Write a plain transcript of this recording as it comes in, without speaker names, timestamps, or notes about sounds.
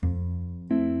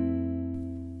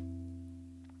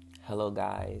Hello,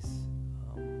 guys.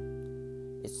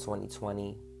 It's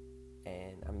 2020,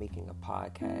 and I'm making a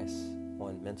podcast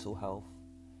on mental health,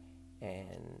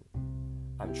 and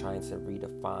I'm trying to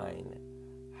redefine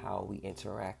how we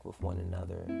interact with one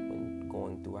another when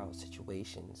going through our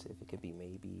situations. If it could be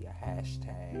maybe a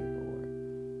hashtag,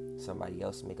 or somebody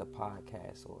else make a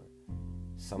podcast, or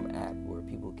some app where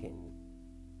people can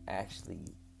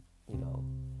actually,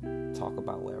 talk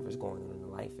about whatever's going on in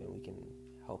life, and we can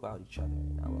help out each other.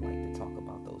 And I would like to talk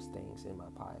about those things in my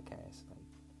podcast, like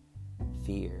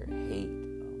fear, hate,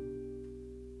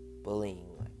 bullying,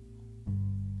 like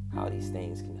how these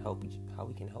things can help how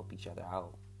we can help each other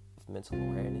out with mental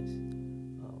awareness.